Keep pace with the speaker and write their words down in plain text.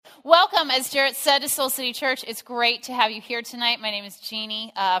welcome, as Jarrett said, to Soul City Church. It's great to have you here tonight. My name is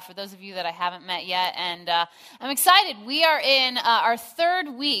Jeannie, for those of you that I haven't met yet, and I'm excited. We are in our third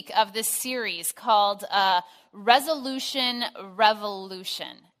week of this series called Resolution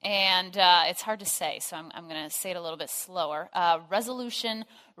Revolution, and it's hard to say, so I'm going to say it a little bit slower. Resolution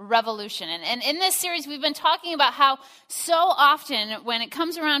Revolution. And in this series, we've been talking about how so often when it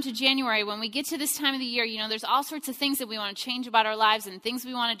comes around to January, when we get to this time of the year, you know, there's all sorts of things that we want to change about our lives and things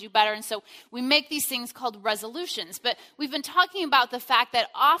we want to do better. And so we make these things called resolutions. But we've been talking about the fact that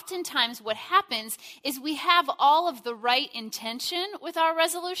oftentimes what happens is we have all of the right intention with our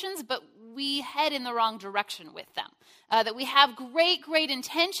resolutions, but we head in the wrong direction with them. That we have great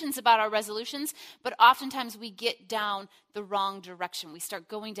intentions about our resolutions, but oftentimes we get down the wrong direction. We start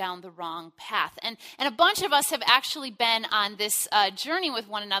going down the wrong path. And a bunch of us have actually been on this journey with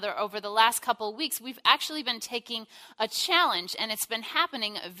one another over the last couple of weeks. We've actually been taking a challenge, and it's been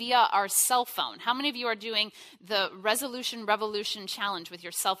happening via our cell phone. How many of you are doing the Resolution Revolution Challenge with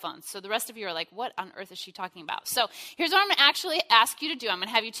your cell phones? So the rest of you are like, what on earth is she talking about? So here's what I'm going to actually ask you to do. I'm going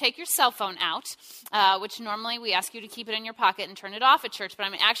to have you take your cell phone out, which normally we ask you to keep it in your pocket and turn it off at church, but I'm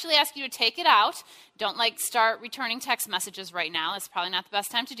going to actually ask you to take it out. Don't start returning text messages right now. It's probably not the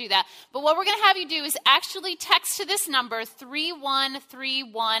best time to do that. But what we're going to have you do is actually text to this number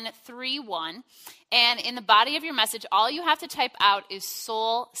 313131, and in the body of your message, all you have to type out is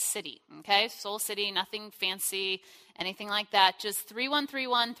Soul City. Okay, Soul City, nothing fancy, anything like that. Just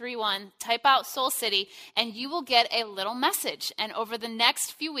 313131. Type out Soul City, and you will get a little message. And over the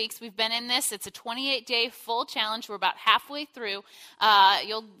next few weeks, we've been in this. It's a 28-day full challenge. We're about halfway through.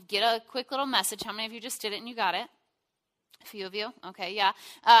 You'll get a quick little message. How many of you just did it and you got it? A few of you? Okay, yeah.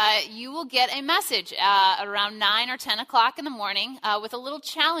 You will get a message around 9 or 10 o'clock in the morning with a little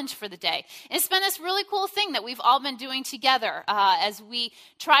challenge for the day. And it's been this really cool thing that we've all been doing together as we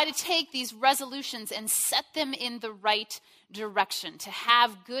try to take these resolutions and set them in the right direction, to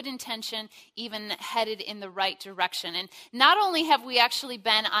have good intention, even headed in the right direction. And not only have we actually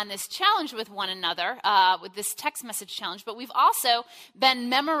been on this challenge with one another, with this text message challenge, but we've also been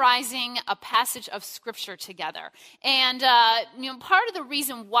memorizing a passage of Scripture together. And part of the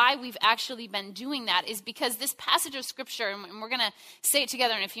reason why we've actually been doing that is because this passage of Scripture, and we're going to say it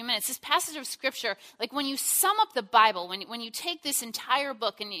together in a few minutes, this passage of Scripture, like when you sum up the Bible, when you take this entire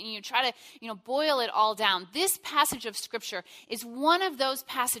book and you try to boil it all down, this passage of Scripture is one of those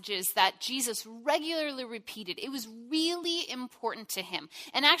passages that Jesus regularly repeated. It was really important to him.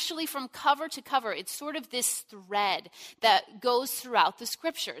 And actually from cover to cover, it's sort of this thread that goes throughout the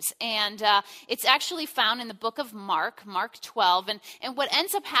Scriptures. And it's actually found in the book of Mark 12. And what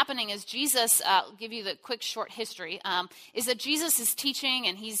ends up happening is Jesus, I'll give you the quick short history, is that Jesus is teaching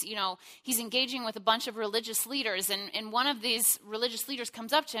and he's engaging with a bunch of religious leaders. And one of these religious leaders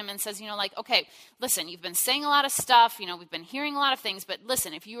comes up to him and says, okay, listen, you've been saying a lot of stuff, we've been hearing a lot of things, but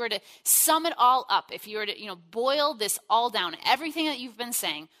listen, if you were to sum it all up, if you were to, boil this all down, everything that you've been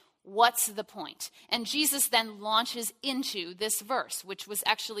saying, what's the point? And Jesus then launches into this verse, which was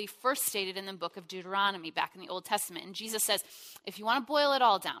actually first stated in the book of Deuteronomy back in the Old Testament. And Jesus says, if you want to boil it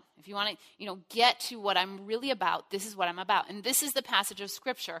all down, if you want to, get to what I'm really about, this is what I'm about. And this is the passage of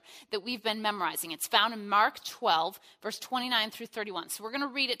Scripture that we've been memorizing. It's found in Mark 12, verse 29 through 31. So we're going to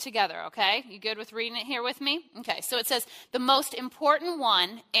read it together, okay? You good with reading it here with me? Okay, so it says, the most important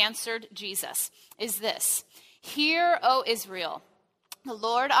one, answered Jesus, is this: Hear, O Israel, the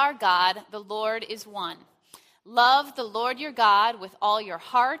Lord our God, the Lord is one. Love the Lord your God with all your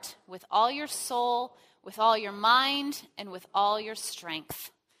heart, with all your soul, with all your mind, and with all your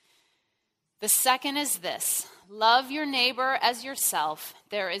strength. The second is this: love your neighbor as yourself.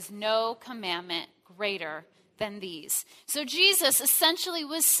 There is no commandment greater than these. So Jesus essentially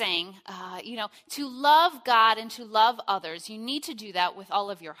was saying, to love God and to love others, you need to do that with all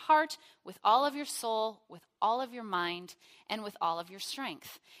of your heart, with all of your soul, with all of your mind, and with all of your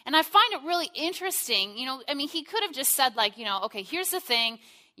strength. And I find it really interesting, he could have just said okay, here's the thing.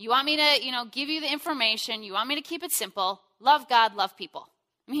 You want me to, give you the information. You want me to keep it simple. Love God, love people.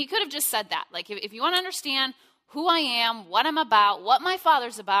 He could have just said that. If you want to understand who I am, what I'm about, what my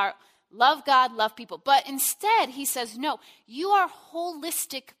Father's about, love God, love people. But instead, he says, no, you are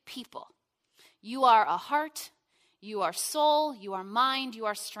holistic people. You are a heart, you are soul, you are mind, you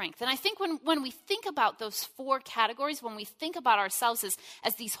are strength. And I think when we think about those four categories, when we think about ourselves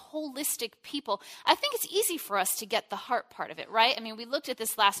as these holistic people, I think it's easy for us to get the heart part of it, right? I mean, we looked at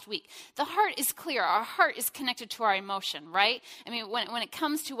this last week. The heart is clear. Our heart is connected to our emotion, right? I mean, when it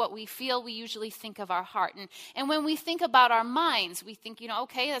comes to what we feel, we usually think of our heart. And when we think about our minds, we think,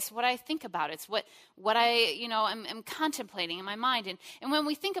 okay, that's what I think about. It's what I, am contemplating in my mind. And when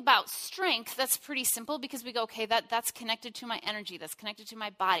we think about strength, that's pretty simple because we go, okay, that's connected to my energy, that's connected to my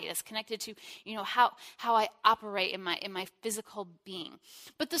body, that's connected to, how I operate in my physical being.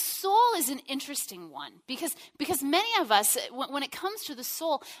 But the soul is an interesting one because many of us, when it comes to the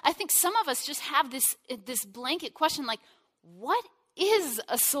soul, I think some of us just have this blanket question like, what is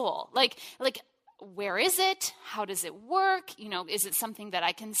a soul? Like where is it? How does it work? Is it something that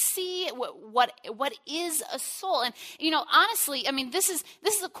I can see? What is a soul? And honestly, I mean, this is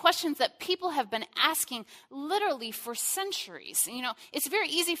the questions that people have been asking literally for centuries. It's very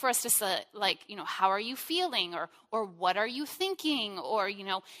easy for us to say, like, how are you feeling, or what are you thinking, or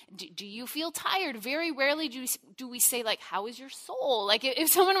do you feel tired? Very rarely do we say, like, how is your soul? Like, if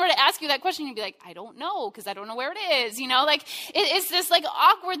someone were to ask you that question, you'd be like, I don't know, because I don't know where it is. Like it's this like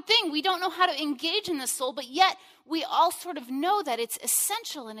awkward thing. We don't know how to engage in the soul, but yet we all sort of know that it's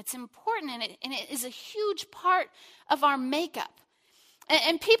essential and it's important and it is a huge part of our makeup.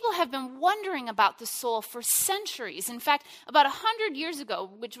 And people have been wondering about the soul for centuries. In fact, about 100 years ago,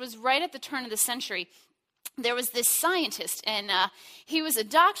 which was right at the turn of the century, there was this scientist, and he was a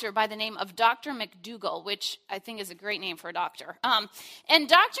doctor by the name of Dr. McDougall, which I think is a great name for a doctor. And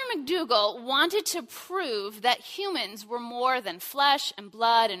Dr. McDougall wanted to prove that humans were more than flesh and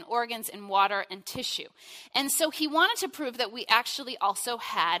blood and organs and water and tissue. And so he wanted to prove that we actually also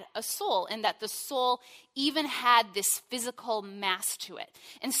had a soul, and that the soul even had this physical mass to it.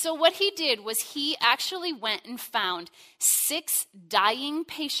 And so what he did was he actually went and found 6 dying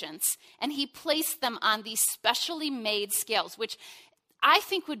patients, and he placed them on these specially made scales, which I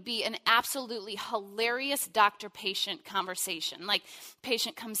think would be an absolutely hilarious doctor-patient conversation. Like,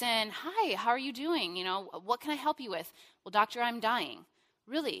 patient comes in, hi, how are you doing? What can I help you with? Well, doctor, I'm dying.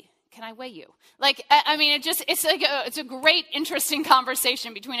 Really? Can I weigh you? Like, I mean, it's a great, interesting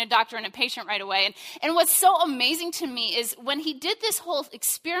conversation between a doctor and a patient right away. And what's so amazing to me is when he did this whole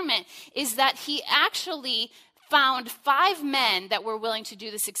experiment is that he actually found 5 men that were willing to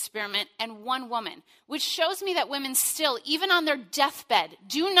do this experiment and 1 woman, which shows me that women still, even on their deathbed,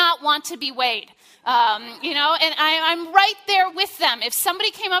 do not want to be weighed. And I'm right there with them. If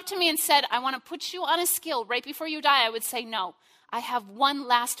somebody came up to me and said, I want to put you on a scale right before you die, I would say no. I have one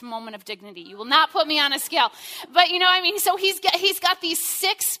last moment of dignity. You will not put me on a scale. But so he's got these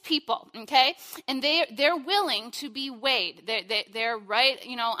 6 people, okay? And they're willing to be weighed. They're right,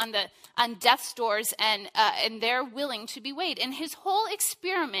 on death's doors, and they're willing to be weighed. And his whole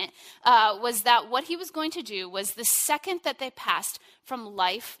experiment was that what he was going to do was the second that they passed from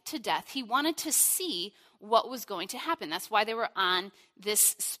life to death, he wanted to see what was going to happen. That's why they were on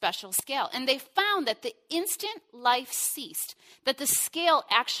this special scale. And they found that the instant life ceased, that the scale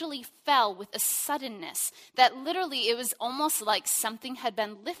actually fell with a suddenness, that literally it was almost like something had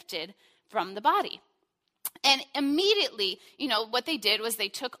been lifted from the body. And immediately, what they did was they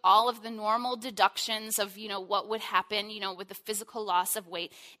took all of the normal deductions of, what would happen, with the physical loss of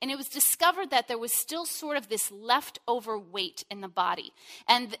weight. And it was discovered that there was still sort of this leftover weight in the body.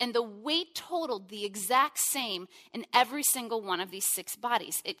 And the weight totaled the exact same in every single one of these 6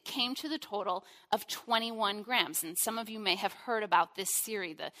 bodies. It came to the total of 21 grams. And some of you may have heard about this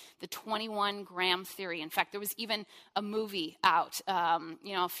theory, the 21 gram theory. In fact, there was even a movie out,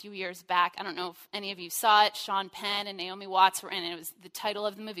 a few years back. I don't know if any of you saw it. Sean Penn and Naomi Watts were in it. It was the title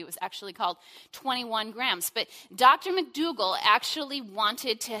of the movie. It was actually called 21 grams. But Dr. McDougall actually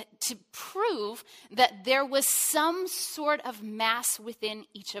wanted to prove that there was some sort of mass within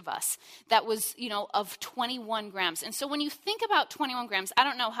each of us that was, of 21 grams. And so when you think about 21 grams, I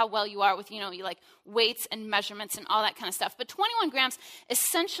don't know how well you are with, you like weights and measurements and all that kind of stuff. But 21 grams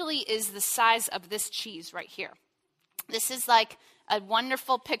essentially is the size of this cheese right here. This is like a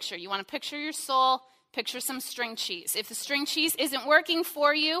wonderful picture. You want to picture your soul. Picture some string cheese. If the string cheese isn't working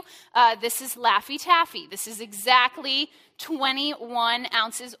for you, this is Laffy Taffy. This is exactly 21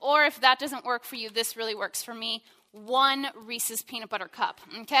 ounces. Or if that doesn't work for you, this really works for me. 1 Reese's Peanut Butter Cup,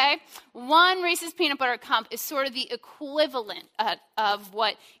 okay? 1 Reese's Peanut Butter Cup is sort of the equivalent of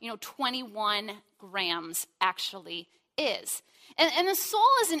what, 21 grams actually is. And the soul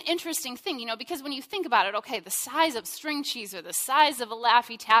is an interesting thing, because when you think about it, okay, the size of string cheese or the size of a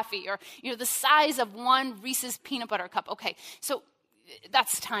Laffy Taffy or, the size of 1 Reese's Peanut Butter Cup. Okay, so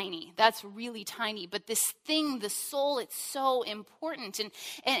that's tiny. That's really tiny. But this thing, the soul, it's so important.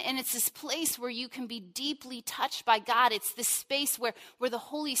 And it's this place where you can be deeply touched by God. It's this space where the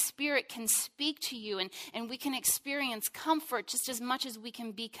Holy Spirit can speak to you and we can experience comfort just as much as we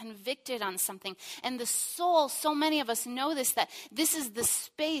can be convicted on something. And the soul, so many of us know this, that this is the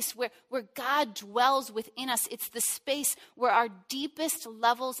space where God dwells within us. It's the space where our deepest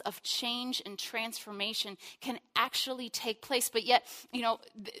levels of change and transformation can actually take place. But yet,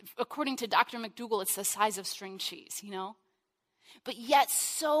 according to Dr. McDougall, it's the size of string cheese, But yet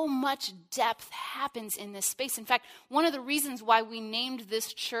so much depth happens in this space. In fact, one of the reasons why we named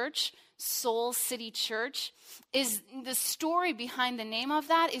this church Soul City Church is the story behind the name of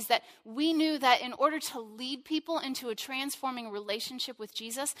that is that we knew that in order to lead people into a transforming relationship with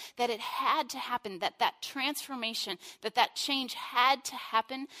Jesus, that it had to happen, that transformation, that change had to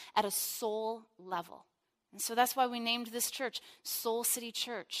happen at a soul level. And so that's why we named this church Soul City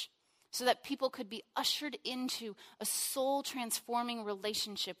Church, so that people could be ushered into a soul-transforming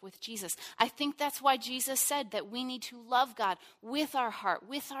relationship with Jesus. I think that's why Jesus said that we need to love God with our heart,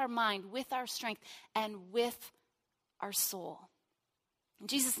 with our mind, with our strength, and with our soul. And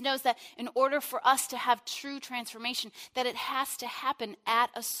Jesus knows that in order for us to have true transformation, that it has to happen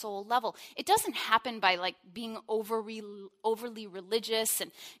at a soul level. It doesn't happen by being overly religious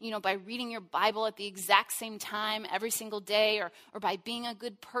and, by reading your Bible at the exact same time every single day or by being a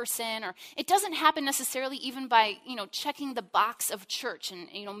good person. Or it doesn't happen necessarily even by, checking the box of church and,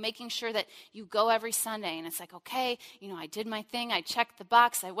 making sure that you go every Sunday. And it's like, okay, I did my thing. I checked the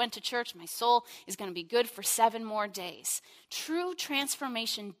box. I went to church. My soul is going to be good for 7 more days. True transformation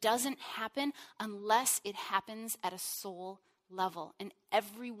doesn't happen unless it happens at a soul level. And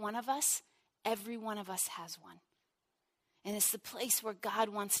every one of us has one. And it's the place where God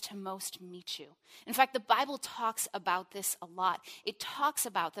wants to most meet you. In fact, the Bible talks about this a lot. It talks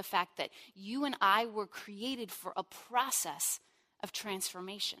about the fact that you and I were created for a process of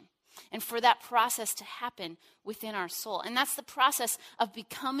transformation. And for that process to happen within our soul. And that's the process of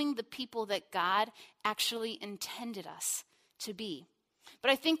becoming the people that God actually intended us to be.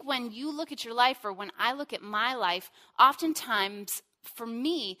 But I think when you look at your life or when I look at my life, oftentimes for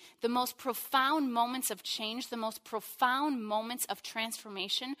me, the most profound moments of change, the most profound moments of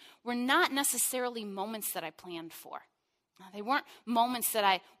transformation were not necessarily moments that I planned for. They weren't moments that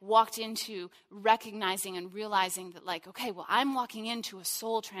I walked into recognizing and realizing that I'm walking into a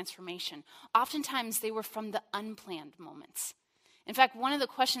soul transformation. Oftentimes they were from the unplanned moments. In fact, one of the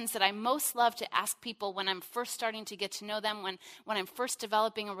questions that I most love to ask people when I'm first starting to get to know them, when I'm first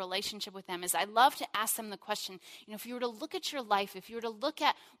developing a relationship with them, is I love to ask them the question, if you were to look at your life, if you were to look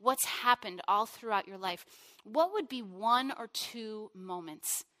at what's happened all throughout your life, what would be 1 or 2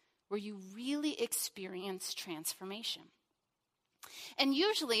 moments where you really experience transformation? And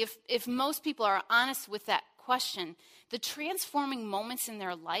usually, if most people are honest with that question, the transforming moments in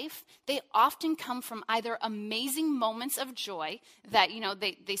their life, they often come from either amazing moments of joy that,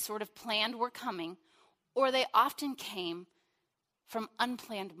 they sort of planned were coming, or they often came from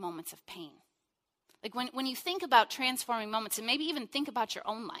unplanned moments of pain. When you think about transforming moments, and maybe even think about your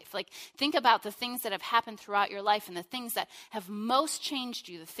own life, think about the things that have happened throughout your life and the things that have most changed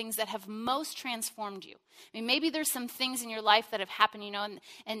you, the things that have most transformed you. I mean, maybe there's some things in your life that have happened,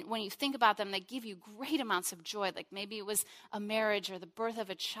 and when you think about them, they give you great amounts of joy. Maybe it was a marriage or the birth of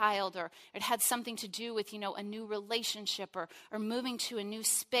a child, or it had something to do with, a new relationship or moving to a new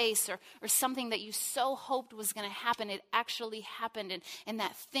space or something that you so hoped was going to happen. It actually happened, and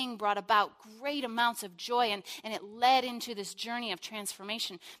that thing brought about great amounts of joy, and it led into this journey of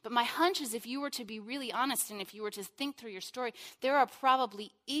transformation. But my hunch is if you were to be really honest and if you were to think through your story, there are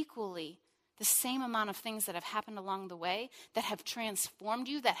probably equally the same amount of things that have happened along the way that have transformed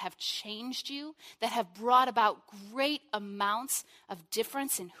you, that have changed you, that have brought about great amounts of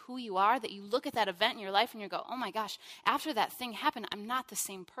difference in who you are, that you look at that event in your life and you go, oh my gosh, after that thing happened, I'm not the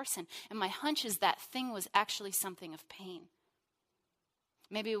same person. And my hunch is that thing was actually something of pain.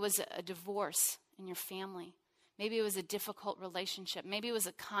 Maybe it was a divorce in your family. Maybe it was a difficult relationship. Maybe it was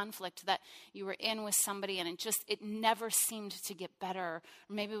a conflict that you were in with somebody and it never seemed to get better. Or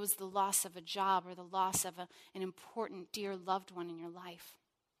maybe it was the loss of a job or the loss of an important, dear loved one in your life.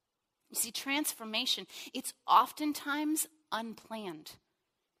 You see, transformation, it's oftentimes unplanned.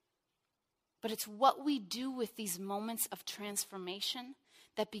 But it's what we do with these moments of transformation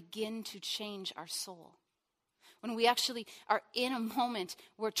that begin to change our soul. When we actually are in a moment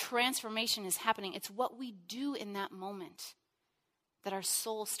where transformation is happening, it's what we do in that moment that our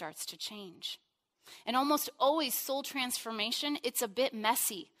soul starts to change. And almost always soul transformation, it's a bit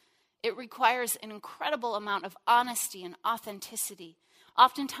messy. It requires an incredible amount of honesty and authenticity.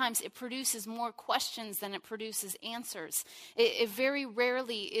 Oftentimes, it produces more questions than it produces answers. It very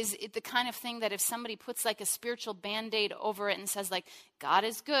rarely is it the kind of thing that if somebody puts like a spiritual Band-Aid over it and says like, God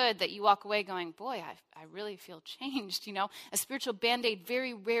is good, that you walk away going, boy, I really feel changed, you know. A spiritual Band-Aid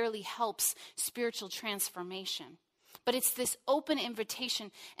very rarely helps spiritual transformation. But it's this open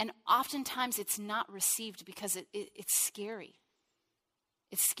invitation, and oftentimes it's not received because it's scary.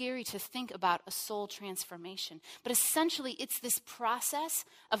 It's scary to think about a soul transformation. But essentially, it's this process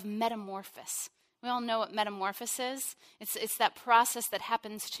of metamorphosis. We all know what metamorphosis is. It's that process that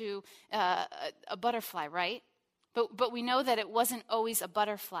happens to a butterfly, right? But we know that it wasn't always a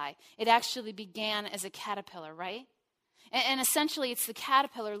butterfly. It actually began as a caterpillar, right? And essentially, it's the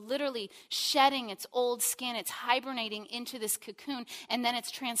caterpillar literally shedding its old skin. It's hibernating into this cocoon, and then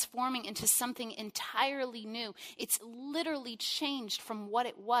it's transforming into something entirely new. It's literally changed from what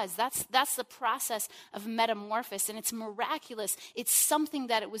it was. That's the process of metamorphosis, and it's miraculous. It's something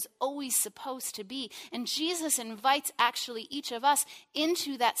that it was always supposed to be. And Jesus invites actually each of us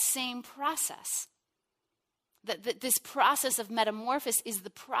into that same process. That this process of metamorphosis is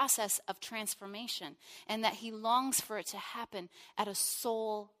the process of transformation, and that he longs for it to happen at a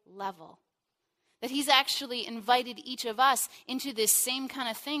soul level. That he's actually invited each of us into this same kind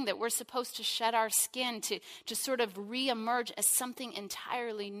of thing, that we're supposed to shed our skin to sort of reemerge as something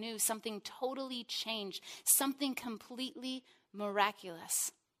entirely new, something totally changed, something completely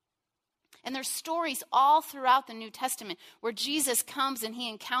miraculous. And there's stories all throughout the New Testament where Jesus comes and he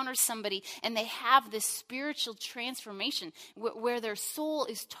encounters somebody and they have this spiritual transformation where their soul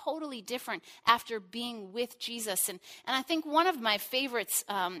is totally different after being with Jesus. And I think one of my favorites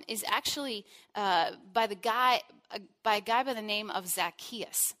is actually by a guy by the name of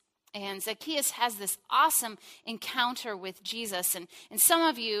Zacchaeus. And Zacchaeus has this awesome encounter with Jesus. And some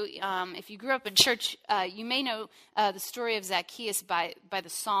of you, if you grew up in church, you may know the story of Zacchaeus by the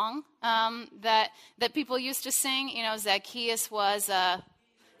song that people used to sing. You know, Zacchaeus was a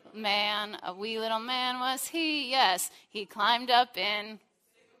man, a wee little man was he. Yes, he climbed up in.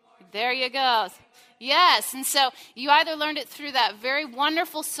 There you go. Yes, and so you either learned it through that very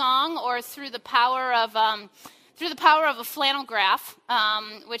wonderful song or through the power of a flannel graph,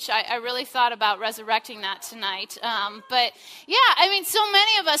 which I really thought about resurrecting that tonight. But yeah, I mean, so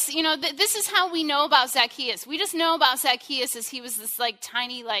many of us, you know, this is how we know about Zacchaeus. We just know about Zacchaeus as he was this like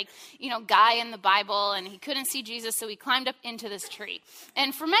tiny, like, you know, guy in the Bible, and he couldn't see Jesus, so he climbed up into this tree.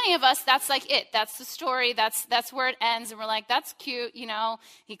 And for many of us, that's like it. That's the story. That's where it ends. And we're like, that's cute, you know.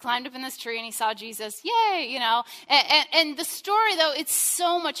 He climbed up in this tree and he saw Jesus. Yay, you know. And the story, though, it's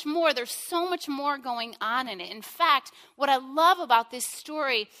so much more. There's so much more going on in it. In fact, what I love about this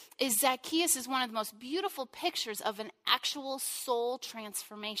story is Zacchaeus is one of the most beautiful pictures of an actual soul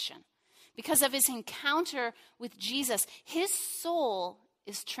transformation. Because of his encounter with Jesus, his soul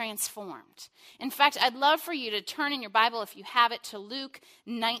is transformed. In fact, I'd love for you to turn in your Bible, if you have it, to Luke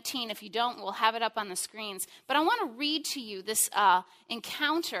 19. If you don't, we'll have it up on the screens. But I want to read to you this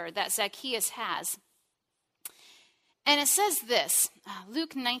encounter that Zacchaeus has. And it says this,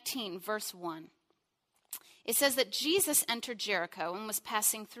 Luke 19, verse 1. It says that Jesus entered Jericho and was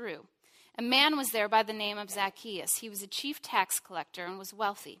passing through. A man was there by the name of Zacchaeus. He was a chief tax collector and was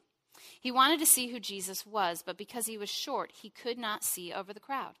wealthy. He wanted to see who Jesus was, but because he was short, he could not see over the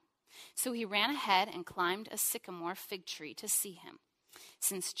crowd. So he ran ahead and climbed a sycamore fig tree to see him,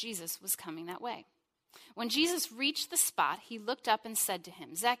 since Jesus was coming that way. When Jesus reached the spot, he looked up and said to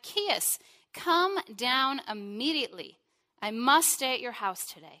him, Zacchaeus, come down immediately. I must stay at your house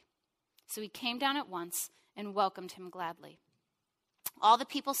today. So he came down at once and welcomed him gladly. All the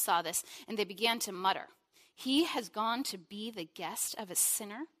people saw this, and they began to mutter, he has gone to be the guest of a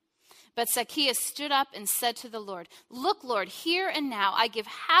sinner? But Zacchaeus stood up and said to the Lord, look, Lord, here and now I give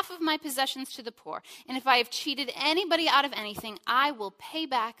half of my possessions to the poor, and if I have cheated anybody out of anything, I will pay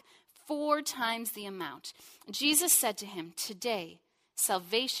back 4 times the amount. Jesus said to him, today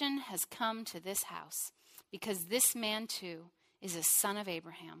salvation has come to this house, because this man too is a son of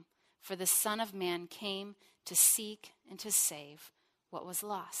Abraham. For the Son of Man came to seek and to save what was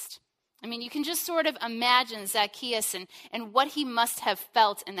lost. I mean, you can just sort of imagine Zacchaeus and what he must have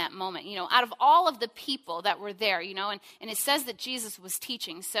felt in that moment. You know, out of all of the people that were there, you know, and it says that Jesus was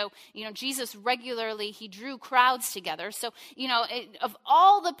teaching. So, you know, Jesus regularly, he drew crowds together. So, you know, of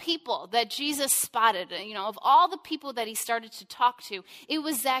all the people that Jesus spotted, you know, of all the people that he started to talk to, it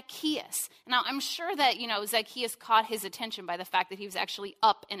was Zacchaeus. Now, I'm sure that, you know, Zacchaeus caught his attention by the fact that he was actually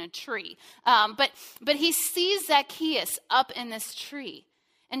up in a tree. But he sees Zacchaeus up in this tree.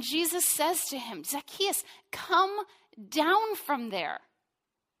 And Jesus says to him, Zacchaeus, come down from there.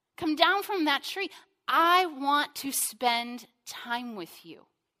 come down from that tree. I want to spend time with you.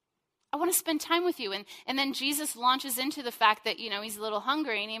 I want to spend time with you. And then Jesus launches into the fact that, he's a little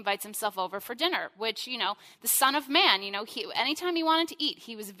hungry and he invites himself over for dinner, which, the Son of Man, anytime he wanted to eat,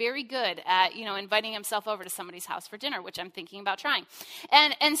 he was very good at, inviting himself over to somebody's house for dinner, which I'm thinking about trying.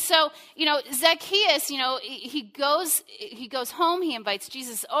 And so, Zacchaeus, he goes home, he invites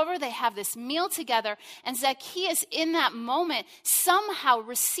Jesus over, they have this meal together, and Zacchaeus in that moment somehow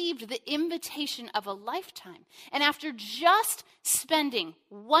received the invitation of a lifetime. And after just spending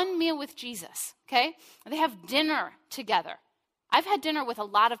one meal with Jesus, okay? They have dinner together. I've had dinner with a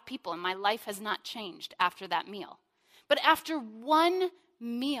lot of people, and my life has not changed after that meal. But after one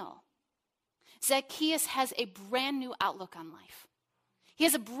meal, Zacchaeus has a brand new outlook on life. He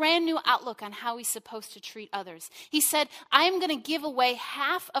has a brand new outlook on how he's supposed to treat others. He said, I am going to give away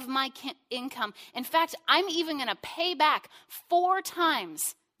half of my income. In fact, I'm even going to pay back 4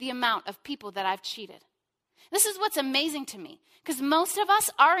 times the amount of people that I've cheated. This is what's amazing to me, because most of us,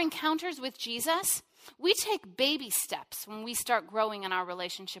 our encounters with Jesus, we take baby steps when we start growing in our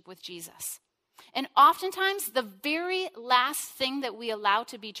relationship with Jesus. And oftentimes, the very last thing that we allow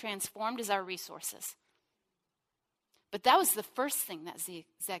to be transformed is our resources. But that was the first thing that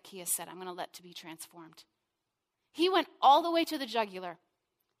Zacchaeus said, I'm going to let to be transformed. He went all the way to the jugular.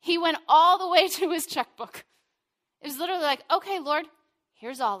 He went all the way to his checkbook. It was literally like, okay, Lord,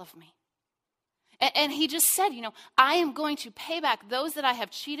 here's all of me. And he just said, I am going to pay back those that I have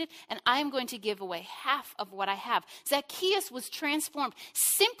cheated, and I am going to give away half of what I have. Zacchaeus was transformed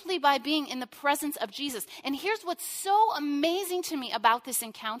simply by being in the presence of Jesus. And here's what's so amazing to me about this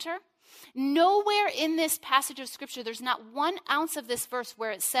encounter. Nowhere in this passage of Scripture, there's not 1 ounce of this verse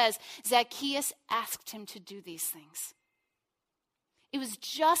where it says Zacchaeus asked him to do these things. It was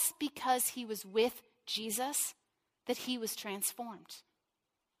just because he was with Jesus that he was transformed.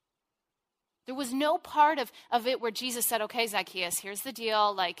 There was no part of it where Jesus said, okay, Zacchaeus, here's the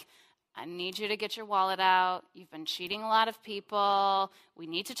deal. I need you to get your wallet out. You've been cheating a lot of people. We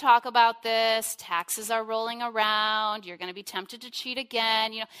need to talk about this. Taxes are rolling around. You're going to be tempted to cheat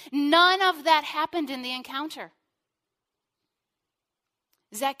again. None of that happened in the encounter.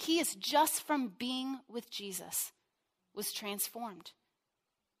 Zacchaeus, just from being with Jesus, was transformed.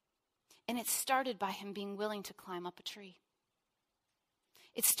 And it started by him being willing to climb up a tree.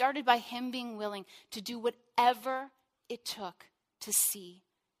 It started by him being willing to do whatever it took to see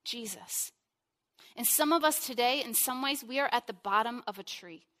Jesus. And some of us today, in some ways, we are at the bottom of a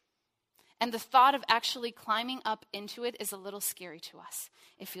tree. And the thought of actually climbing up into it is a little scary to us.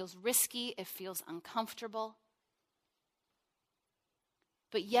 It feels risky. It feels uncomfortable.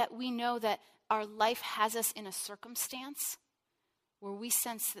 But yet we know that our life has us in a circumstance where we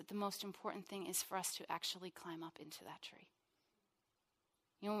sense that the most important thing is for us to actually climb up into that tree.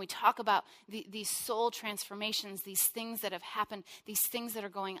 When we talk about these soul transformations, these things that have happened, these things that are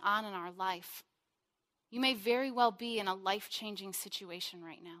going on in our life, you may very well be in a life-changing situation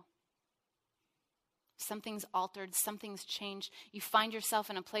right now. Something's altered, something's changed. You find yourself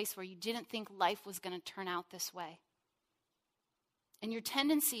in a place where you didn't think life was going to turn out this way. And your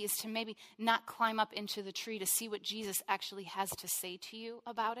tendency is to maybe not climb up into the tree to see what Jesus actually has to say to you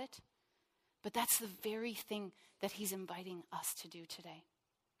about it. But that's the very thing that he's inviting us to do today.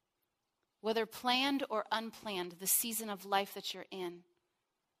 Whether planned or unplanned, the season of life that you're in,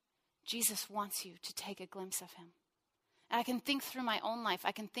 Jesus wants you to take a glimpse of him. And I can think through my own life.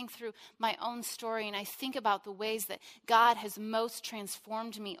 I can think through my own story, and I think about the ways that God has most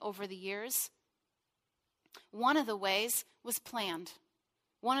transformed me over the years. One of the ways was planned.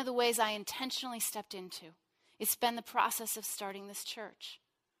 One of the ways I intentionally stepped into. It's been the process of starting this church.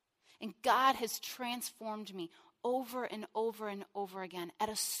 And God has transformed me over and over and over again at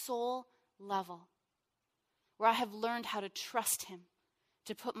a soul level, where I have learned how to trust him,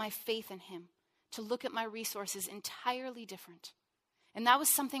 to put my faith in him, to look at my resources entirely different. And that was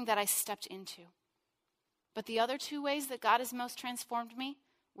something that I stepped into. But the other 2 ways that God has most transformed me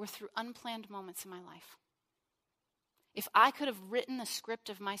were through unplanned moments in my life. If I could have written the script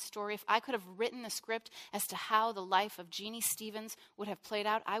of my story, if I could have written the script as to how the life of Jeannie Stevens would have played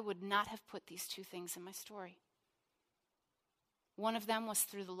out, I would not have put these 2 things in my story. One of them was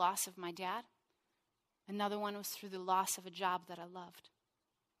through the loss of my dad. Another one was through the loss of a job that I loved.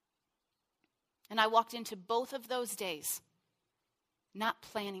 And I walked into both of those days not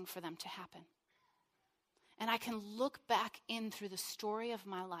planning for them to happen. And I can look back in through the story of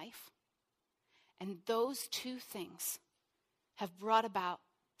my life, and those 2 things have brought about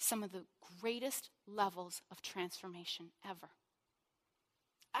some of the greatest levels of transformation ever.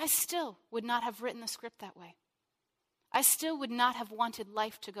 I still would not have written the script that way. I still would not have wanted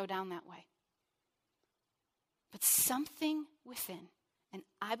life to go down that way. But something within, and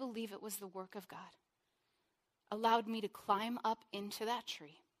I believe it was the work of God, allowed me to climb up into that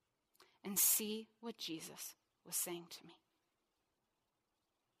tree and see what Jesus was saying to me.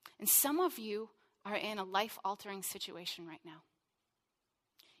 And some of you are in a life-altering situation right now.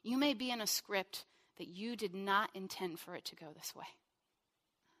 You may be in a script that you did not intend for it to go this way.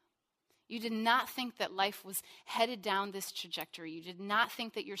 You did not think that life was headed down this trajectory. You did not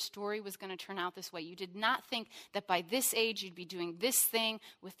think that your story was going to turn out this way. You did not think that by this age you'd be doing this thing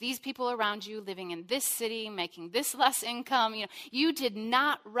with these people around you, living in this city, making this less income. You did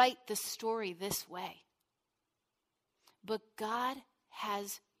not write the story this way. But God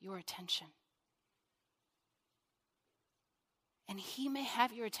has your attention. And he may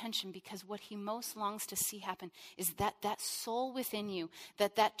have your attention because what he most longs to see happen is that soul within you,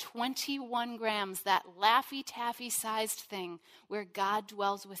 that 21 grams, that Laffy Taffy sized thing where God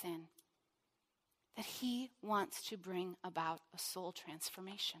dwells within, that he wants to bring about a soul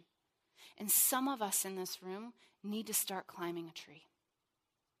transformation. And some of us in this room need to start climbing a tree.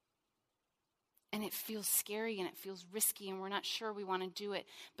 And it feels scary and it feels risky and we're not sure we want to do it.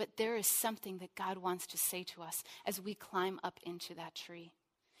 But there is something that God wants to say to us as we climb up into that tree.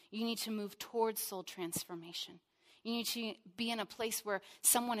 You need to move towards soul transformation. You need to be in a place where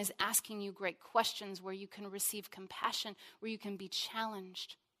someone is asking you great questions, where you can receive compassion, where you can be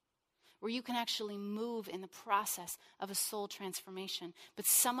challenged, where you can actually move in the process of a soul transformation. But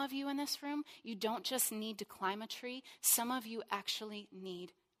some of you in this room, you don't just need to climb a tree. Some of you actually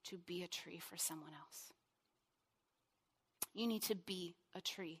need to be a tree for someone else. You need to be a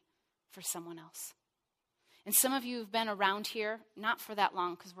tree for someone else. And some of you have been around here, not for that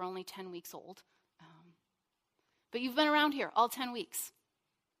long because we're only 10 weeks old, but you've been around here all 10 weeks.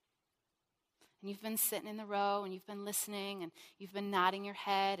 And you've been sitting in the row and you've been listening and you've been nodding your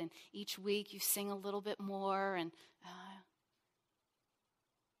head, and each week you sing a little bit more, and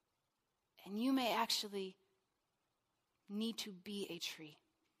you may actually need to be a tree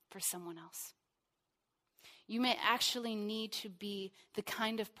for someone else. You may actually need to be the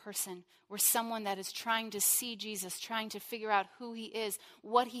kind of person where someone that is trying to see Jesus, trying to figure out who he is,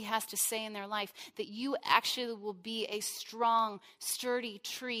 what he has to say in their life, that you actually will be a strong, sturdy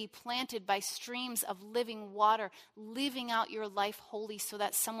tree planted by streams of living water, living out your life wholly so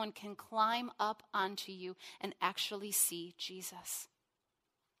that someone can climb up onto you and actually see Jesus.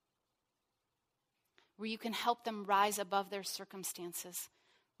 Where you can help them rise above their circumstances,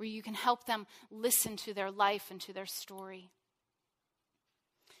 where you can help them listen to their life and to their story.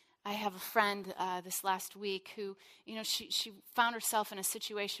 I have a friend this last week who, she found herself in a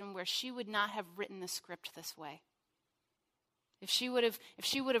situation where she would not have written the script this way. If she would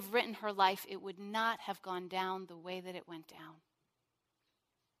have written her life, it would not have gone down the way that it went down.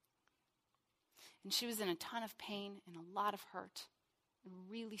 And she was in a ton of pain and a lot of hurt and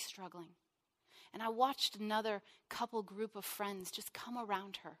really struggling. And I watched another couple group of friends just come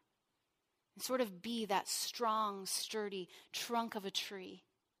around her and sort of be that strong, sturdy trunk of a tree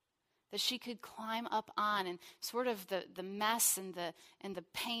that she could climb up on, and sort of the mess and the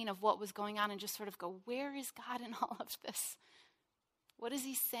pain of what was going on, and just sort of go, where is God in all of this? What is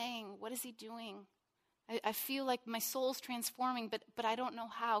he saying? What is he doing? I feel like my soul's transforming, but I don't know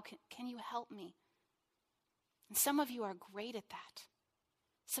how. Can you help me? And some of you are great at that.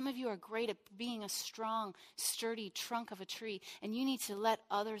 Some of you are great at being a strong, sturdy trunk of a tree, and you need to let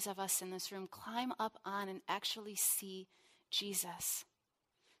others of us in this room climb up on and actually see Jesus.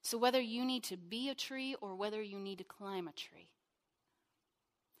 So whether you need to be a tree or whether you need to climb a tree,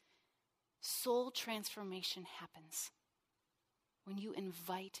 soul transformation happens when you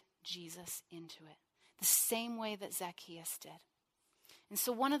invite Jesus into it, the same way that Zacchaeus did. And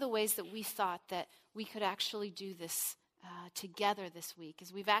so one of the ways that we thought that we could actually do this together this week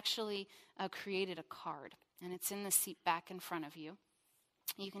is we've actually created a card, and it's in the seat back in front of you.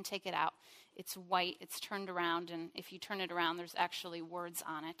 You can take it out. It's white, it's turned around, and if you turn it around, there's actually words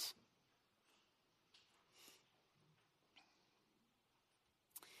on it.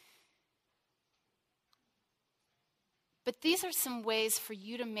 But these are some ways for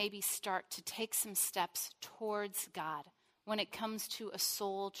you to maybe start to take some steps towards God when it comes to a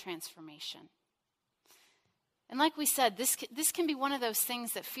soul transformation. And like we said, this can be one of those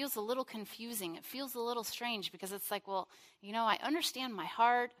things that feels a little confusing. It feels a little strange because it's like, well, I understand my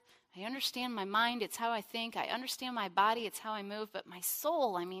heart. I understand my mind. It's how I think. I understand my body. It's how I move. But my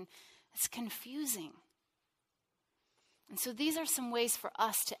soul, it's confusing. And so these are some ways for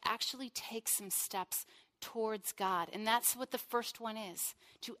us to actually take some steps towards God. And that's what the first one is,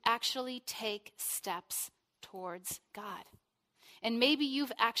 to actually take steps towards God. And maybe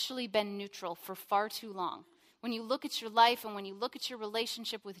you've actually been neutral for far too long. When you look at your life and when you look at your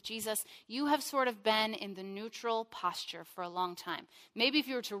relationship with Jesus, you have sort of been in the neutral posture for a long time. Maybe if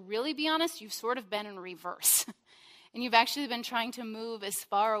you were to really be honest, you've sort of been in reverse. And you've actually been trying to move as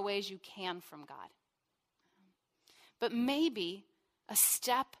far away as you can from God. But maybe a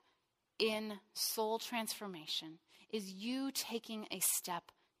step in soul transformation is you taking a step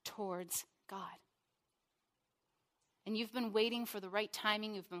towards God. And you've been waiting for the right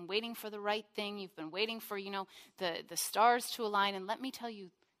timing. You've been waiting for the right thing. You've been waiting for, the stars to align. And let me tell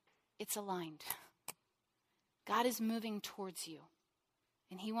you, it's aligned. God is moving towards you.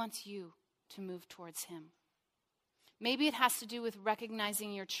 And he wants you to move towards him. Maybe it has to do with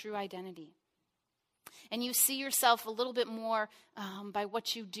recognizing your true identity. And you see yourself a little bit more by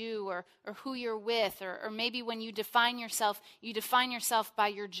what you do or who you're with. Or maybe when you define yourself by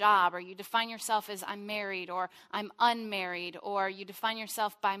your job. Or you define yourself as I'm married or I'm unmarried. Or you define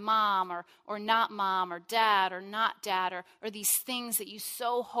yourself by mom or not mom or dad or not dad. Or these things that you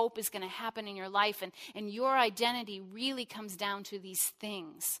so hope is going to happen in your life. And your identity really comes down to these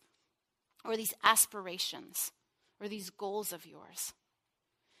things. Or these aspirations. Or these goals of yours.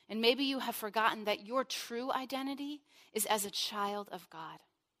 And maybe you have forgotten that your true identity is as a child of God.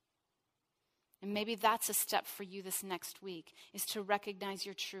 And maybe that's a step for you this next week, is to recognize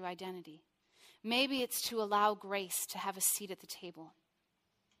your true identity. Maybe it's to allow grace to have a seat at the table.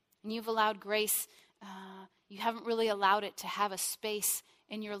 And you've allowed grace, you haven't really allowed it to have a space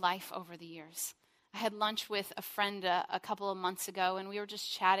in your life over the years. I had lunch with a friend a couple of months ago, and we were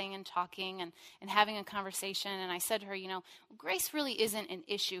just chatting and talking and having a conversation. And I said to her, grace really isn't an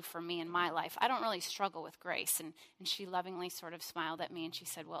issue for me in my life. I don't really struggle with grace. And she lovingly sort of smiled at me, and she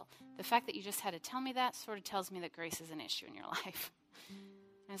said, well, the fact that you just had to tell me that sort of tells me that grace is an issue in your life.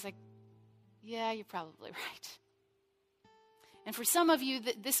 And I was like, yeah, you're probably right. And for some of you,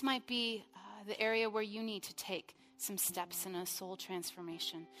 this might be the area where you need to take some steps in a soul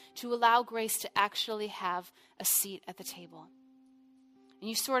transformation, to allow grace to actually have a seat at the table. And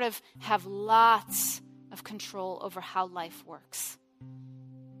you sort of have lots of control over how life works.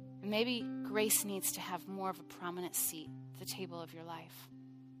 And maybe grace needs to have more of a prominent seat at the table of your life.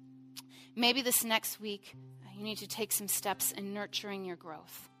 Maybe this next week, you need to take some steps in nurturing your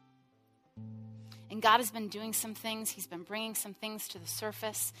growth. And God has been doing some things. He's been bringing some things to the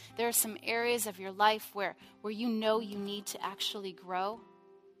surface. There are some areas of your life where you know you need to actually grow.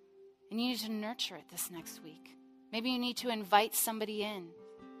 And you need to nurture it this next week. Maybe you need to invite somebody in.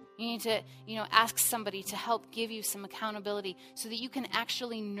 You need to, ask somebody to help give you some accountability so that you can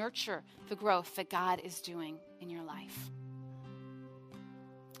actually nurture the growth that God is doing in your life.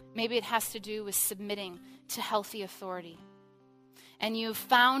 Maybe it has to do with submitting to healthy authority. And you've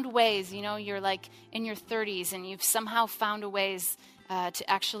found ways, you're like in your 30s and you've somehow found a ways to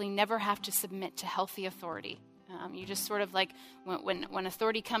actually never have to submit to healthy authority. You just sort of like, when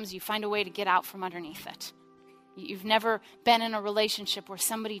authority comes, you find a way to get out from underneath it. You've never been in a relationship where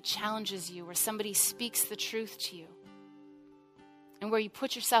somebody challenges you, where somebody speaks the truth to you. And where you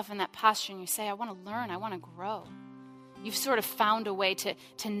put yourself in that posture and you say, I want to learn, I want to grow. You've sort of found a way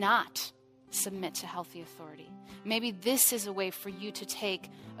to not submit to healthy authority. Maybe this is a way for you to take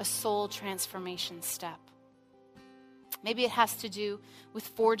a soul transformation step. Maybe it has to do with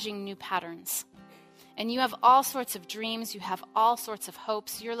forging new patterns. And you have all sorts of dreams. You have all sorts of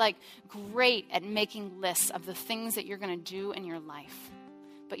hopes. You're like great at making lists of the things that you're going to do in your life.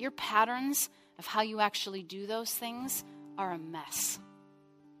 But your patterns of how you actually do those things are a mess.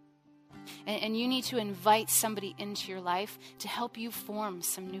 And you need to invite somebody into your life to help you form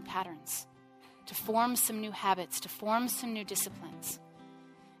some new patterns, to form some new habits, to form some new disciplines.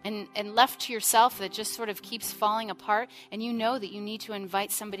 And left to yourself, that just sort of keeps falling apart, and you know that you need to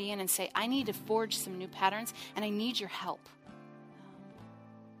invite somebody in and say, I need to forge some new patterns, and I need your help.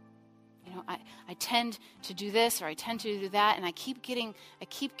 I tend to do this, or I tend to do that, and I keep getting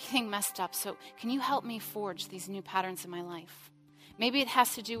messed up. So can you help me forge these new patterns in my life? Maybe it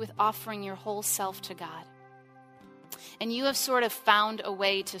has to do with offering your whole self to God. And you have sort of found a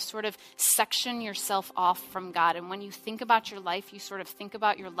way to sort of section yourself off from God. And when you think about your life, you sort of think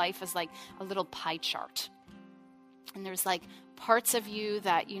about your life as like a little pie chart. And there's like parts of you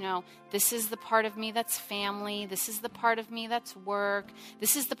that, this is the part of me that's family. This is the part of me that's work.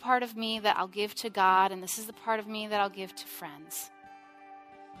 This is the part of me that I'll give to God. And this is the part of me that I'll give to friends.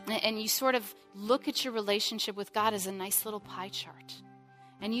 And you sort of look at your relationship with God as a nice little pie chart.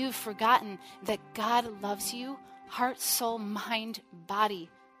 And you've forgotten that God loves you, heart, soul, mind, body,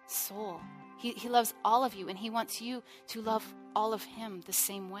 soul. He loves all of you, and he wants you to love all of him the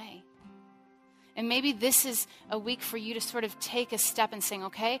same way. And maybe this is a week for you to sort of take a step and saying,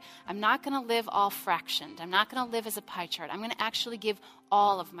 okay, I'm not going to live all fractioned. I'm not going to live as a pie chart. I'm going to actually give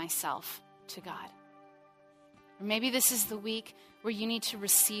all of myself to God. Or maybe this is the week where you need to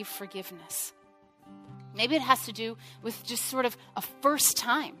receive forgiveness. Maybe it has to do with just sort of a first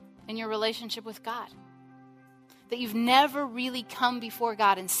time in your relationship with God. That you've never really come before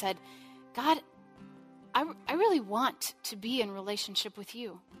God and said, God, I really want to be in relationship with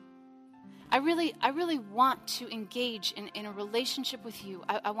you. I really want to engage in a relationship with you.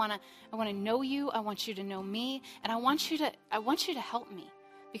 I want to know you. I want you to know me, and I want you to help me,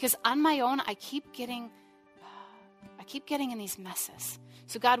 because on my own I keep getting in these messes.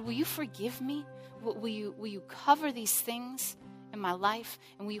 So God, will you forgive me? Will you cover these things in my life,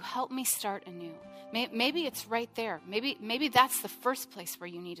 and will you help me start anew? Maybe it's right there. Maybe that's the first place where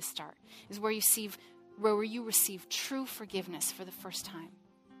you need to start, is where you receive true forgiveness for the first time.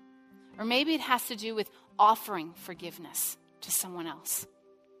 Or maybe it has to do with offering forgiveness to someone else.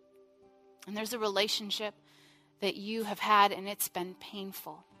 And there's a relationship that you have had, and it's been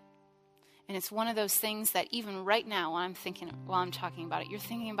painful. And it's one of those things that even right now, while I'm talking about it, you're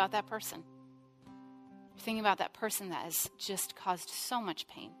thinking about that person. You're thinking about that person that has just caused so much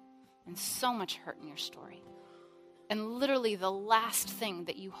pain and so much hurt in your story. And literally the last thing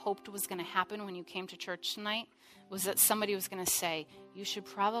that you hoped was going to happen when you came to church tonight was that somebody was going to say, you should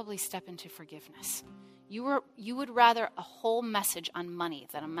probably step into forgiveness. You would rather a whole message on money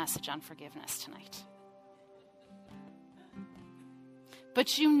than a message on forgiveness tonight.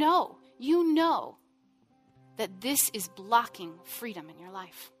 But you know that this is blocking freedom in your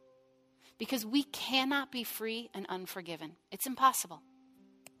life. Because we cannot be free and unforgiven. It's impossible.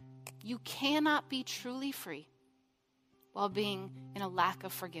 You cannot be truly free while being in a lack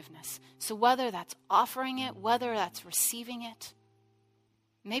of forgiveness. So whether that's offering it, whether that's receiving it,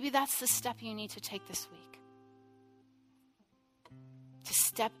 maybe that's the step you need to take this week. To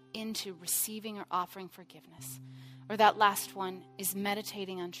step into receiving or offering forgiveness. Or that last one is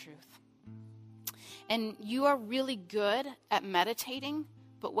meditating on truth. And you are really good at meditating,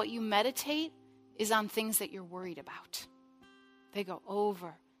 but what you meditate is on things that you're worried about. They go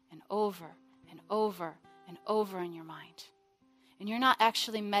over and over and over and over in your mind. And you're not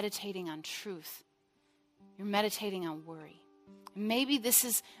actually meditating on truth. You're meditating on worry. And maybe this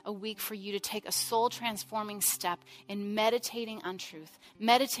is a week for you to take a soul-transforming step in meditating on truth,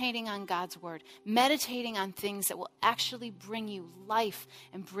 meditating on God's word, meditating on things that will actually bring you life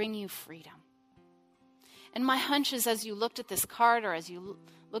and bring you freedom. And my hunch is, as you looked at this card, or as you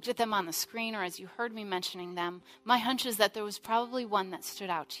looked at them on the screen, or as you heard me mentioning them, my hunch is that there was probably one that stood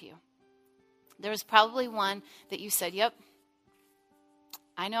out to you. There was probably one that you said, yep,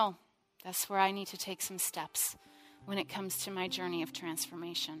 I know. That's where I need to take some steps when it comes to my journey of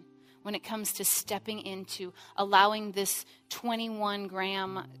transformation. When it comes to stepping into allowing this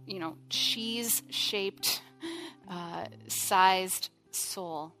 21-gram, cheese-shaped, sized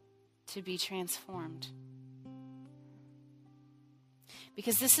soul to be transformed.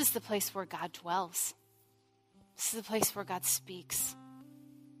 Because this is the place where God dwells. This is the place where God speaks.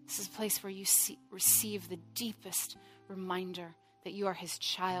 This is a place where you receive the deepest reminder that you are his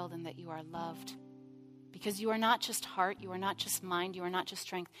child and that you are loved. Because you are not just heart, you are not just mind, you are not just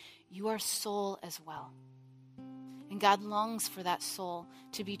strength, you are soul as well. And God longs for that soul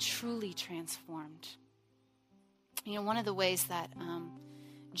to be truly transformed. One of the ways that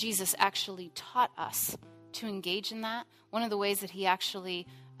Jesus actually taught us to engage in that, one of the ways that he actually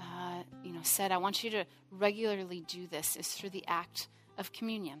said, I want you to regularly do this, is through the act of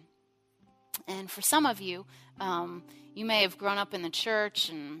communion. And for some of you, you may have grown up in the church,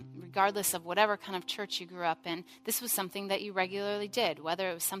 and regardless of whatever kind of church you grew up in, this was something that you regularly did, whether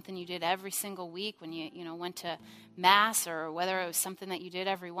it was something you did every single week when you went to Mass, or whether it was something that you did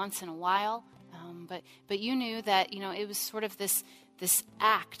every once in a while. But you knew that, it was sort of this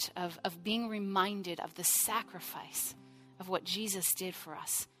act of being reminded of the sacrifice of what Jesus did for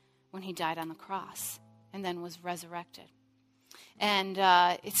us when he died on the cross and then was resurrected. And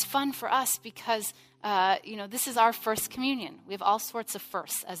it's fun for us because, this is our first communion. We have all sorts of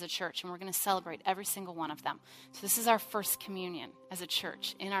firsts as a church, and we're going to celebrate every single one of them. So this is our first communion as a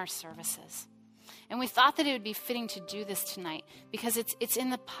church in our services. And we thought that it would be fitting to do this tonight because it's in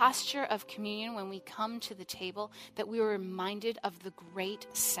the posture of communion when we come to the table that we were reminded of the great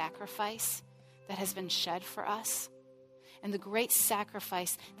sacrifice that has been shed for us. And the great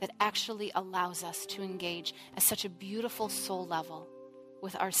sacrifice that actually allows us to engage at such a beautiful soul level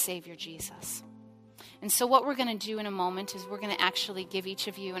with our Savior Jesus. And so what we're going to do in a moment is we're going to actually give each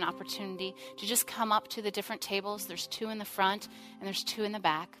of you an opportunity to just come up to the different tables. There's 2 in the front and there's 2 in the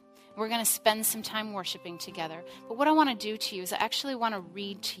back. We're going to spend some time worshiping together. But what I want to do to you is I actually want to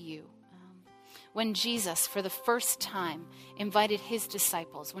read to you when Jesus, for the first time, invited his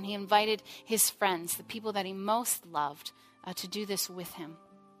disciples, when he invited his friends, the people that he most loved, to do this with him.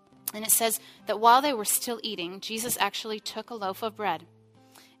 And it says that while they were still eating, Jesus actually took a loaf of bread.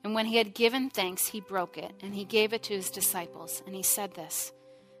 And when he had given thanks, he broke it, and he gave it to his disciples. And he said this,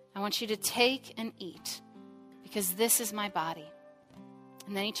 I want you to take and eat, because this is my body.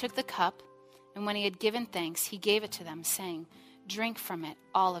 And then he took the cup, and when he had given thanks, he gave it to them, saying, drink from it,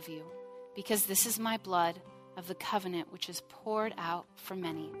 all of you, because this is my blood of the covenant, which is poured out for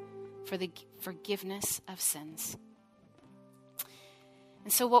many, for the forgiveness of sins.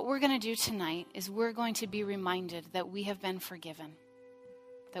 And so what we're going to do tonight is we're going to be reminded that we have been forgiven,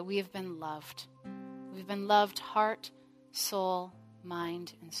 that we have been loved. We've been loved heart, soul,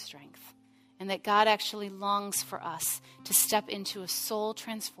 mind, and strength. And that God actually longs for us to step into a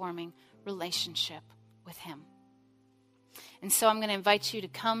soul-transforming relationship with him. And so I'm going to invite you to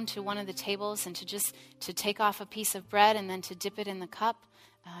come to one of the tables and to take off a piece of bread and then to dip it in the cup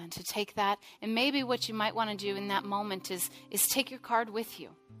and to take that. And maybe what you might want to do in that moment is take your card with you.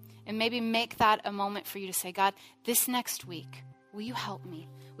 And maybe make that a moment for you to say, God, this next week, will you help me?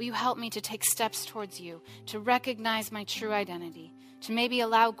 Will you help me to take steps towards you, to recognize my true identity, to maybe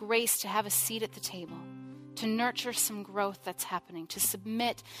allow grace to have a seat at the table, to nurture some growth that's happening, to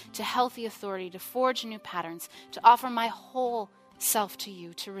submit to healthy authority, to forge new patterns, to offer my whole self to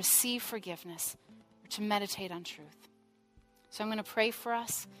you, to receive forgiveness, or to meditate on truth. So I'm going to pray for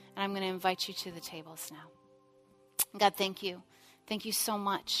us, and I'm going to invite you to the tables now. God, thank you. Thank you so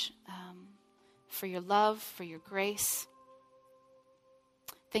much for your love, for your grace.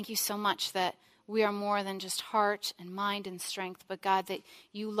 Thank you so much that we are more than just heart and mind and strength, but God, that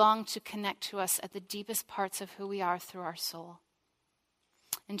you long to connect to us at the deepest parts of who we are through our soul.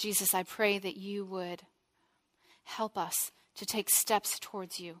 And Jesus, I pray that you would help us to take steps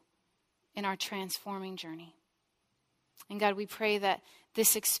towards you in our transforming journey. And God, we pray that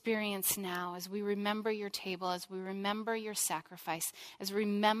this experience now, as we remember your table, as we remember your sacrifice, as we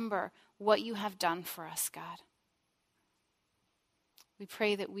remember what you have done for us, God, we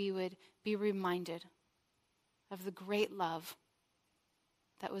pray that we would be reminded of the great love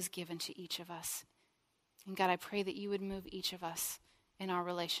that was given to each of us. And God, I pray that you would move each of us in our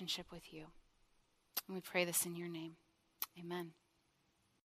relationship with you. And we pray this in your name. Amen.